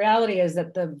 The reality is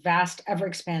that the vast,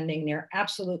 ever-expanding, near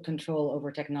absolute control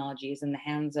over technology is in the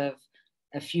hands of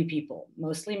a few people,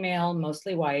 mostly male,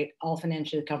 mostly white, all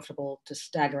financially comfortable to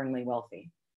staggeringly wealthy.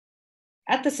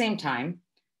 At the same time,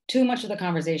 too much of the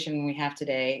conversation we have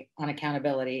today on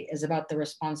accountability is about the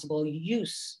responsible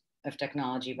use of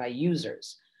technology by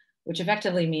users, which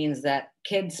effectively means that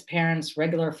kids, parents,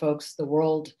 regular folks, the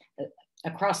world,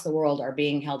 across the world are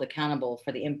being held accountable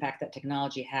for the impact that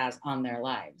technology has on their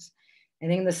lives. I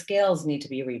think the scales need to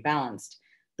be rebalanced.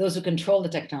 Those who control the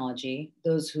technology,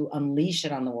 those who unleash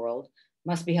it on the world,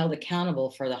 must be held accountable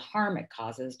for the harm it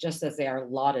causes, just as they are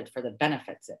lauded for the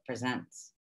benefits it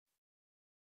presents.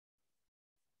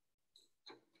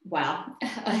 Wow,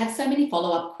 I have so many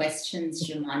follow-up questions,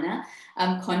 Jumana.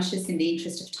 I'm conscious in the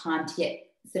interest of time to get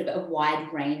sort of a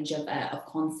wide range of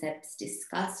concepts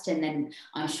discussed, and then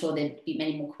I'm sure there'd be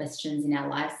many more questions in our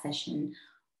live session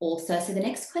also. So the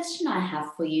next question I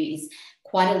have for you is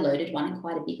quite a loaded one and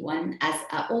quite a big one, as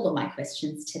are all of my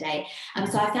questions today.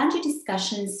 So I found your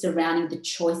discussions surrounding the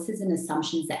choices and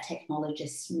assumptions that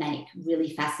technologists make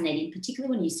really fascinating,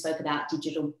 particularly when you spoke about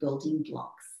digital building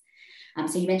blocks.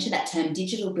 So you mentioned that term,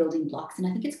 digital building blocks, and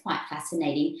I think it's quite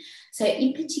fascinating. So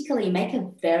in particular, you make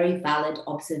a very valid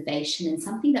observation, and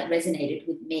something that resonated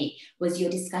with me was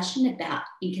your discussion about,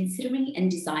 in considering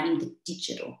and designing the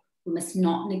digital, we must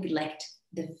not neglect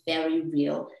the very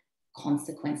real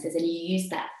consequences. And you use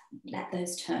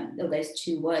those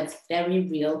two words, very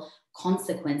real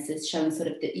consequences, showing sort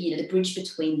of the bridge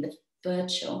between the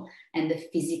virtual and the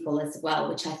physical as well,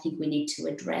 which I think we need to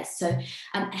address. So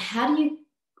how do you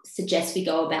suggest we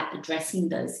go about addressing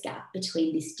those gaps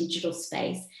between this digital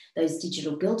space, those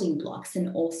digital building blocks,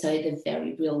 and also the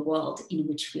very real world in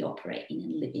which we operate in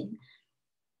and live in?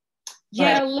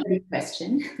 Yeah,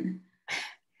 question.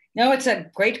 No, it's a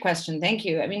great question. Thank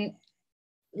you. I mean,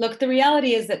 look, the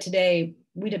reality is that today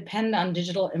we depend on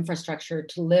digital infrastructure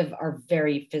to live our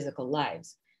very physical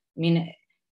lives. I mean,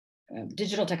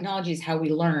 digital technology is how we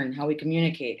learn, how we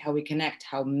communicate, how we connect,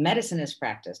 how medicine is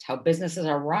practiced, how businesses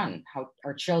are run, how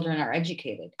our children are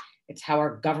educated. It's how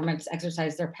our governments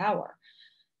exercise their power.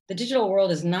 The digital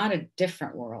world is not a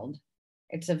different world.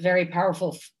 It's a very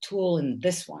powerful tool in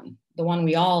this one, the one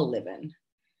we all live in.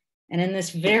 And in this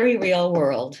very real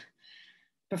world,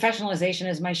 professionalization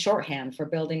is my shorthand for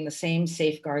building the same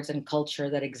safeguards and culture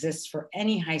that exists for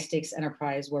any high stakes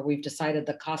enterprise where we've decided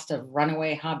the cost of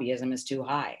runaway hobbyism is too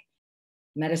high.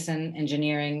 Medicine,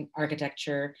 engineering,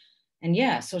 architecture,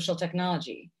 and social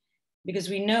technology. Because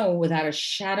we know without a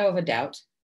shadow of a doubt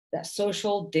that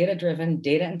social, data-driven,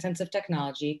 data-intensive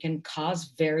technology can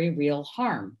cause very real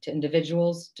harm to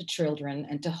individuals, to children,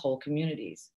 and to whole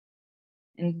communities.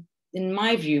 And in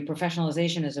my view,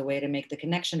 professionalization is a way to make the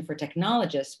connection for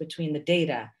technologists between the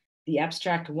data, the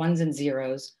abstract ones and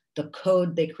zeros, the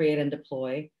code they create and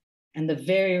deploy, and the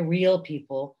very real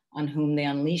people on whom they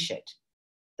unleash it,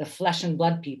 the flesh and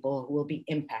blood people who will be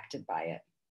impacted by it.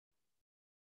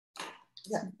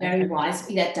 Very wise.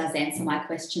 That does answer my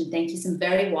question. Thank you. Some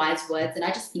very wise words. And I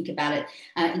just think about it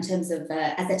in terms of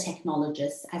as a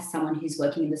technologist, as someone who's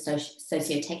working in the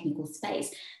socio-technical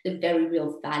space, the very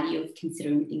real value of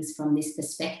considering things from this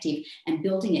perspective and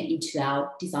building it into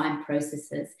our design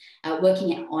processes,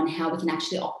 working on how we can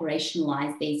actually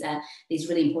operationalize these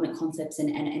really important concepts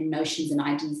and notions and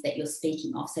ideas that you're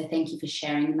speaking of. So thank you for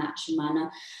sharing that,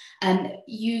 Jumana. I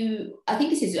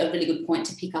think this is a really good point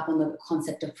to pick up on the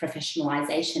concept of professionalization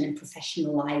and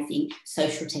professionalizing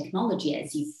social technology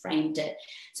as you framed it.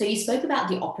 So you spoke about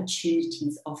the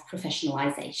opportunities of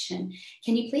professionalization.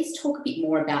 Can you please talk a bit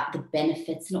more about the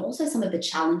benefits and also some of the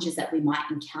challenges that we might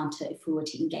encounter if we were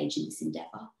to engage in this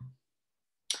endeavor?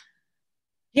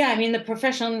 Yeah, I mean,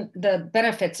 the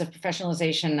benefits of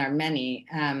professionalization are many,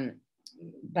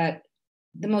 but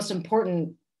the most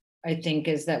important, I think,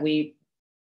 is that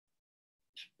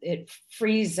it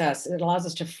frees us, it allows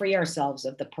us to free ourselves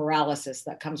of the paralysis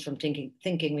that comes from thinking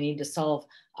we need to solve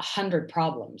 100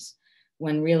 problems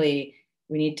when really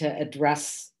we need to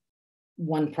address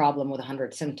one problem with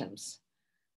 100 symptoms.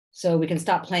 So we can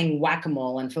stop playing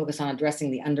whack-a-mole and focus on addressing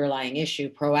the underlying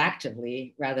issue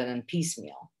proactively rather than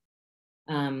piecemeal.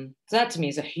 So that to me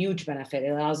is a huge benefit. It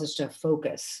allows us to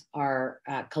focus our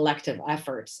collective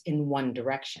efforts in one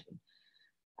direction.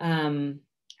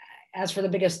 As for the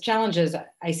biggest challenges,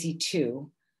 I see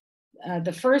two.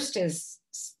 The first is,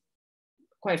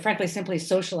 quite frankly, simply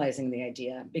socializing the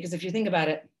idea. Because if you think about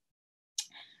it,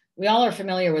 we all are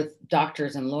familiar with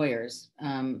doctors and lawyers,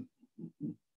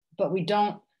 but we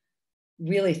don't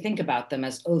really think about them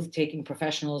as oath-taking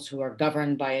professionals who are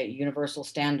governed by universal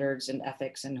standards and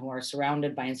ethics and who are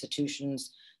surrounded by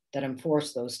institutions that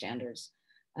enforce those standards.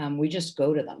 We just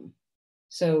go to them.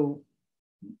 So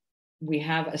we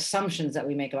have assumptions that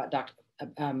we make about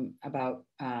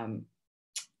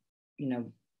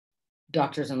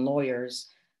doctors and lawyers,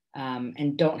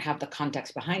 and don't have the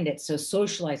context behind it. So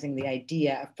socializing the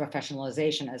idea of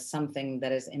professionalization as something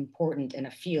that is important in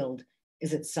a field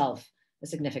is itself a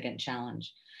significant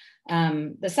challenge.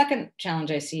 The second challenge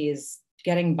I see is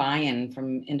getting buy-in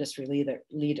from industry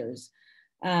leaders.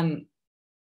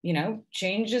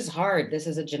 Change is hard. This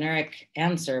is a generic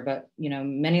answer, but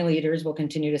many leaders will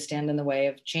continue to stand in the way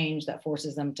of change that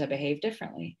forces them to behave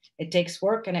differently. It takes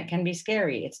work and it can be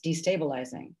scary. It's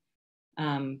destabilizing,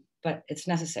 but it's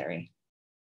necessary.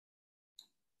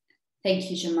 Thank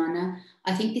you, Jumana.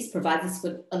 I think this provides us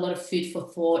with a lot of food for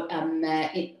thought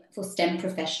for STEM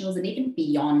professionals and even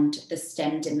beyond the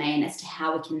STEM domain as to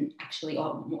how we can actually,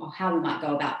 or how we might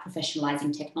go about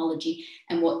professionalizing technology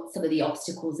and what some of the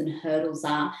obstacles and hurdles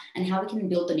are and how we can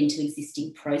build them into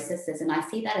existing processes. And I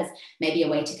see that as maybe a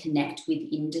way to connect with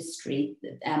industry.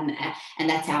 And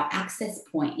that's our access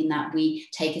point, in that we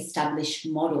take established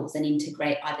models and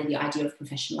integrate either the idea of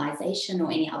professionalization or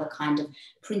any other kind of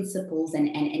principles and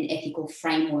ethical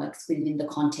frameworks within the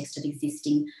context of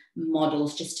existing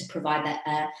models, just to provide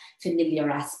that familiar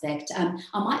aspect. I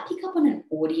might pick up on an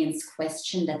audience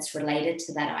question that's related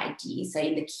to that idea. So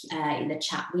in the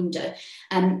chat window.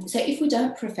 So if we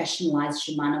don't professionalize,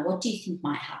 Jumana, what do you think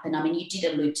might happen? I mean, you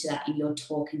did allude to that in your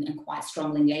talk and quite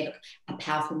strongly gave a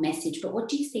powerful message, but what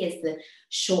do you see as the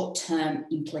short-term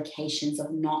implications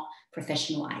of not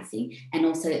professionalizing, and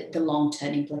also the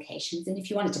long-term implications? And if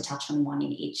you wanted to touch on one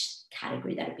in each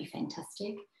category, that would be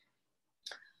fantastic.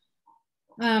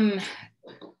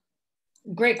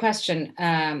 Great question.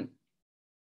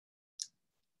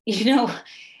 You know,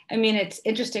 I mean, it's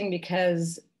interesting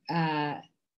because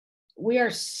we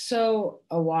are so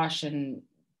awash in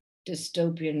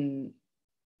dystopian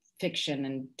fiction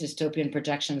and dystopian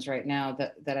projections right now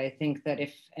that I think that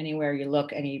if anywhere you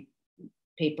look, any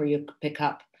paper you pick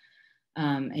up,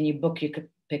 any book you could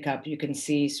pick up, you can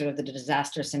see sort of the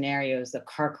disaster scenarios, the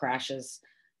car crashes,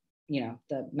 you know,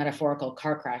 the metaphorical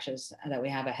car crashes that we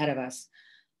have ahead of us.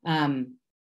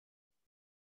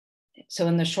 So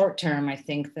in the short term, I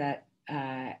think that,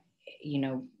 you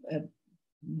know,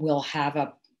 we'll have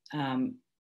a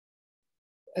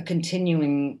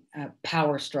continuing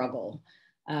power struggle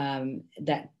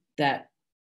that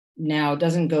now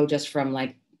doesn't go just from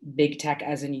like big tech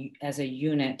as a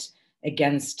unit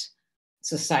against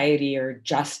society or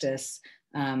justice,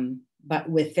 but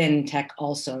within tech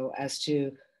also, as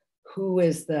to who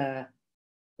is the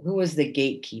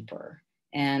gatekeeper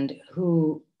and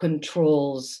who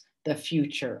controls the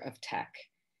future of tech.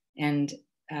 And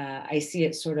I see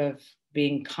it sort of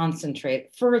being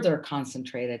further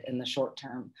concentrated in the short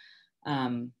term,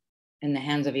 in the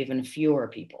hands of even fewer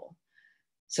people.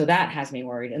 So that has me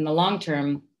worried. In the long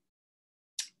term,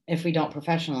 if we don't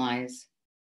professionalize,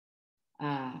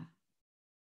 I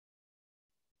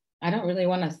don't really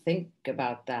want to think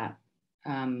about that,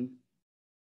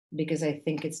 because I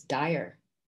think it's dire.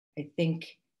 I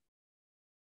think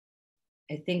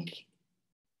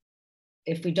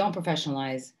if we don't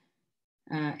professionalize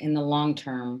in the long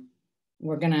term,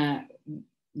 we're gonna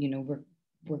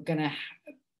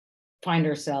find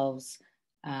ourselves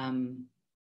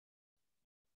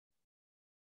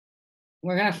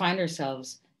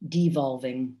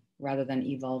devolving rather than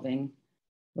evolving.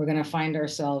 We're gonna find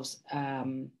ourselves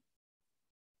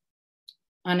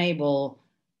unable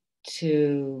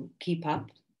to keep up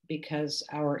because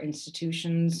our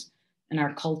institutions and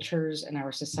our cultures and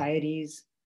our societies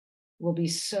will be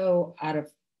so out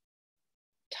of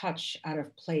touch, out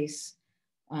of place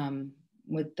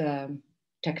with the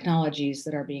technologies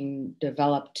that are being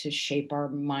developed to shape our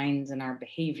minds and our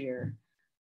behavior,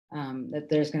 that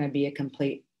there's going to be a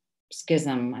complete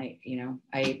schism. I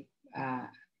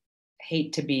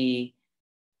hate to be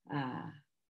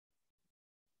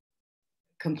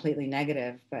completely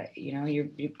negative, but you know,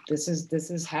 this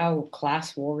is how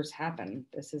class wars happen.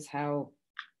 This is how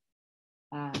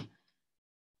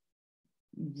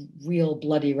real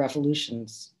bloody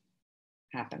revolutions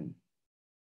happen.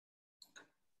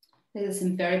 There's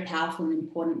some very powerful and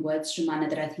important words, Jumana,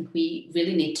 that I think we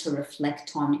really need to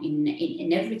reflect on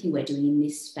in everything we're doing in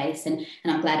this space. And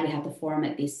I'm glad we have the forum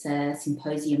at this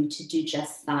symposium to do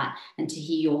just that, and to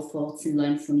hear your thoughts and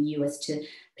learn from you as to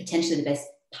potentially the best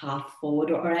path forward,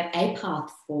 or a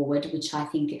path forward, which I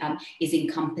think is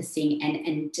encompassing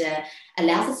and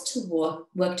allows us to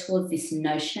work towards this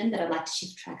notion that I'd like to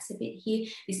shift tracks a bit here,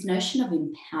 this notion of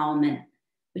empowerment,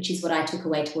 which is what I took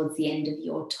away towards the end of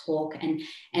your talk. And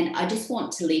I just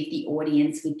want to leave the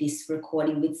audience with this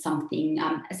recording with something,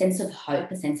 a sense of hope,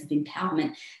 a sense of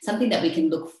empowerment, something that we can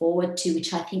look forward to,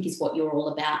 which I think is what you're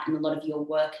all about, and a lot of your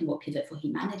work and what Pivot for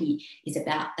Humanity is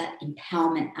about, that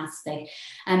empowerment aspect.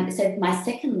 So my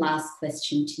second last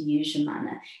question to you,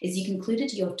 Jumana, is you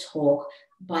concluded your talk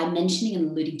by mentioning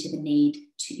and alluding to the need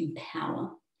to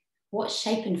empower. What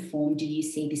shape and form do you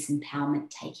see this empowerment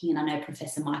taking? And I know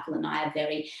Professor Michael and I are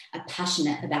very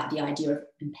passionate about the idea of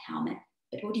empowerment,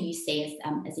 but what do you see as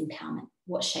empowerment?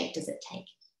 What shape does it take?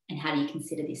 And how do you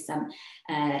consider this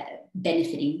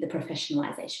benefiting the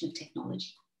professionalization of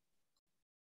technology?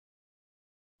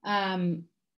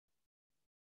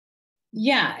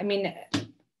 Yeah, I mean,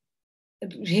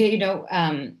 you know,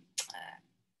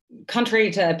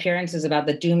 contrary to appearances about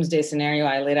the doomsday scenario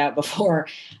I laid out before,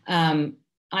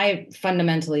 I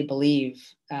fundamentally believe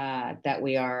that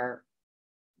we are,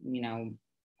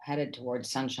 headed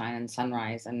towards sunshine and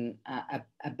sunrise and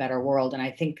a better world. And I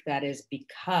think that is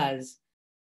because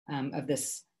of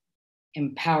this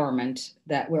empowerment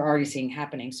that we're already seeing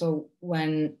happening. So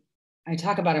when I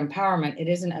talk about empowerment, it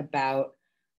isn't about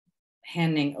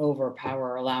handing over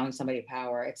power or allowing somebody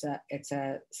power. It's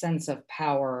a sense of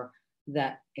power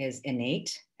that is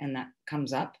innate and that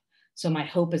comes up. So my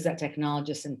hope is that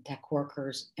technologists and tech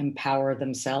workers empower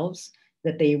themselves,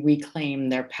 that they reclaim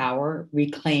their power,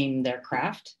 reclaim their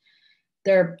craft.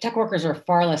 Their tech workers are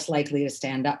far less likely to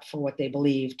stand up for what they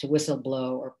believe, to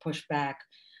whistleblow or push back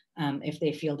if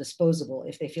they feel disposable,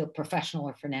 if they feel professional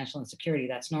or financial insecurity.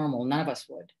 That's normal. None of us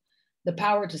would. The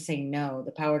power to say no,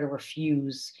 the power to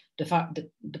refuse, the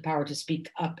power to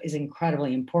speak up is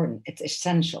incredibly important. It's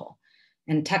essential.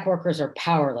 And tech workers are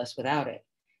powerless without it.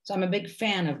 So I'm a big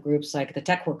fan of groups like the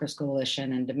Tech Workers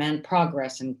Coalition and Demand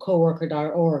Progress and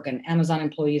coworker.org and Amazon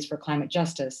Employees for Climate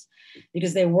Justice,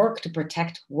 because they work to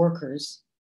protect workers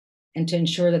and to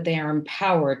ensure that they are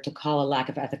empowered to call a lack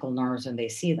of ethical norms when they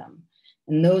see them.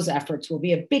 And those efforts will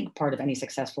be a big part of any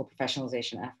successful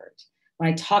professionalization effort.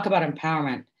 When I talk about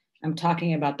empowerment, I'm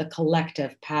talking about the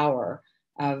collective power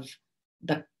of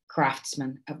the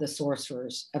craftsmen, of the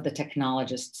sorcerers, of the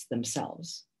technologists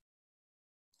themselves.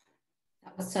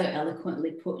 That was so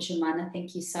eloquently put, Jumana.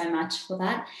 Thank you so much for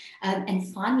that.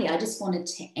 And finally, I just wanted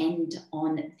to end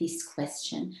on this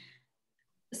question.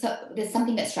 So there's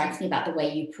something that strikes me about the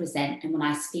way you present and when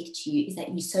I speak to you is that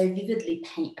you so vividly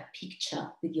paint a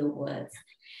picture with your words.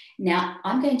 Now,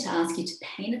 I'm going to ask you to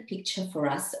paint a picture for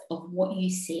us of what you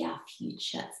see our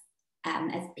future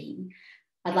as being.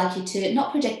 I'd like you to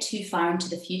not project too far into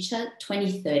the future,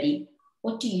 2030.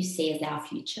 What do you see as our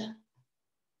future?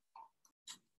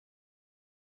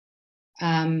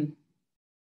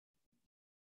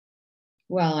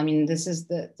 Well, I mean, this is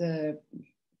the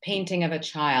painting of a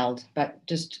child, but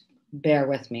just bear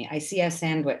with me. I see a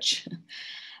sandwich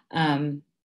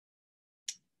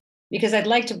because I'd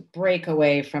like to break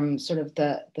away from sort of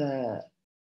the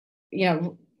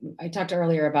I talked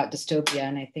earlier about dystopia,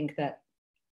 and I think that,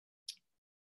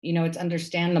 it's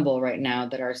understandable right now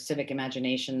that our civic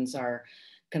imaginations are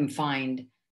confined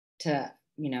to,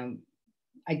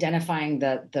 identifying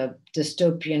the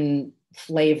dystopian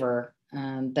flavor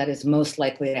that is most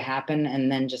likely to happen,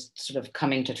 and then just sort of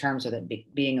coming to terms with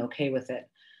it, being okay with it.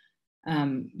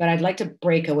 But I'd like to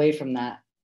break away from that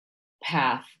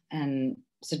path and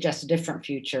suggest a different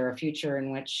future, a future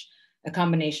in which a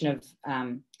combination of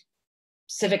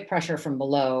civic pressure from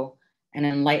below and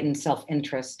enlightened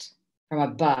self-interest from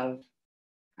above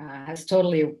has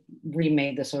totally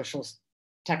remade the social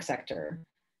tech sector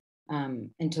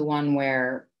into one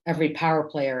where every power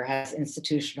player has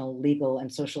institutional, legal,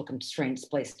 and social constraints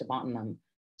placed upon them.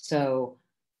 So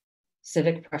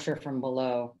civic pressure from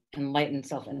below, enlightened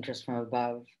self-interest from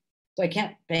above. So I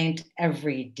can't paint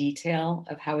every detail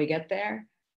of how we get there,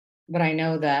 but I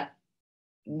know that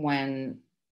when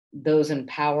those in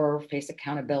power face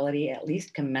accountability, at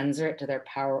least commensurate to their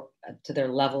power, to their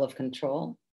level of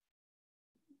control,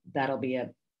 that'll be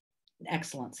an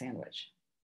excellent sandwich.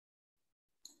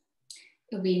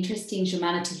 It'll be interesting,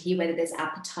 Jumana, to hear whether there's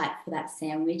appetite for that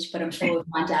sandwich, but I'm sure we'll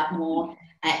find out more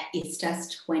at It's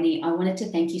Just 20. I wanted to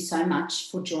thank you so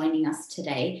much for joining us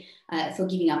today, for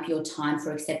giving up your time,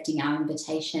 for accepting our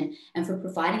invitation, and for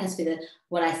providing us with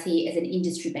what I see as an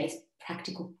industry-based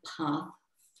practical path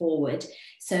forward.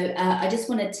 So I just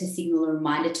wanted to signal a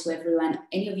reminder to everyone,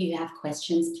 any of you who have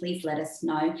questions, please let us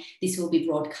know. This will be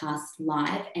broadcast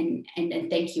live. And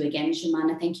thank you again,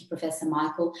 Jumana. Thank you, Professor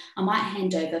Michael. I might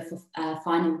hand over for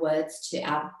final words to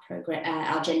our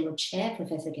General Chair,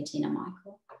 Professor Katina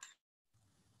Michael.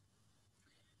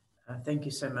 Thank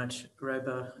you so much,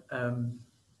 Roba.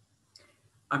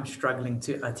 I'm struggling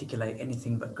to articulate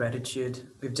anything but gratitude.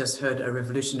 We've just heard a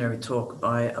revolutionary talk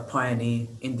by a pioneer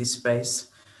in this space.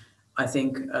 I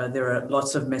think there are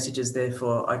lots of messages there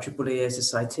for IEEE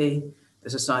SSIT, the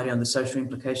Society on the Social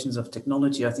Implications of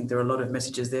Technology. I think there are a lot of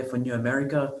messages there for New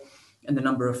America and the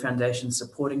number of foundations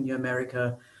supporting New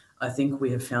America. I think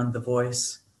we have found the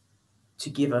voice to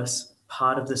give us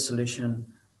part of the solution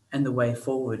and the way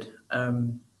forward.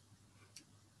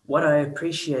 What I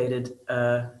appreciated,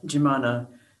 Jumana,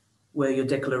 were your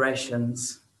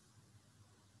declarations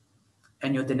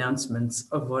and your denouncements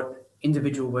of what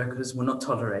individual workers will not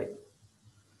tolerate.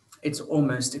 It's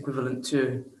almost equivalent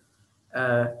to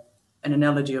an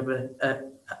analogy of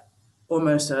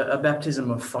almost a baptism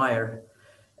of fire.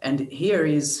 And here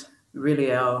is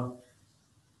really our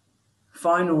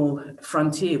final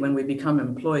frontier when we become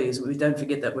employees. We don't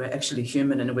forget that we're actually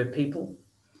human and we're people.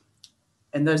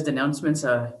 And those denouncements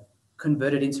are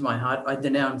converted into my heart. I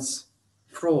denounce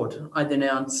fraud. I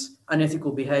denounce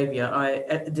unethical behavior.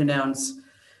 I denounce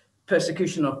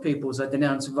persecution of peoples. I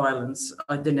denounce violence.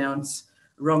 I denounce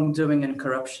wrongdoing and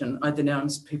corruption. I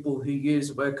denounce people who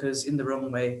use workers in the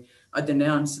wrong way. I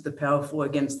denounce the powerful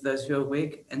against those who are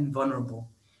weak and vulnerable.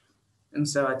 And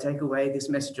so I take away this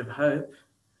message of hope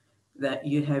that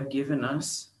you have given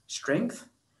us strength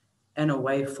and a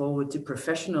way forward to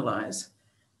professionalize.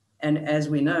 And as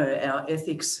we know, our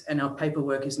ethics and our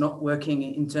paperwork is not working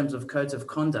in terms of codes of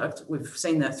conduct. We've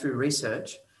seen that through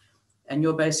research. And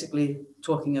you're basically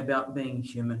talking about being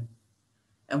human.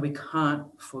 And we can't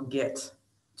forget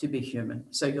to be human.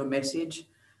 So your message,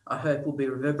 I hope, will be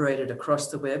reverberated across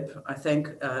the web. I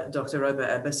thank Dr.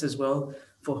 Roba Abbas as well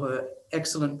for her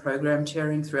excellent program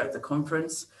chairing throughout the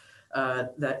conference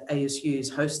that ASU is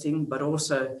hosting, but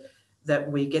also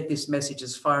that we get this message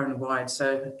as far and wide.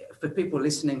 So for people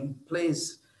listening,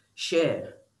 please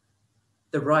share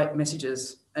the right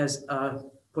messages as are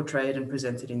portrayed and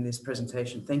presented in this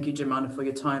presentation. Thank you, Jumana, for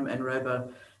your time, and Roba,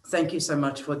 thank you so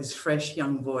much for this fresh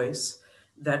young voice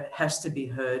that has to be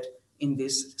heard in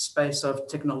this space of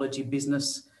technology,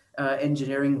 business,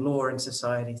 engineering, law, and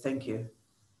society. Thank you.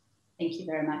 Thank you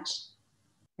very much.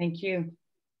 Thank you.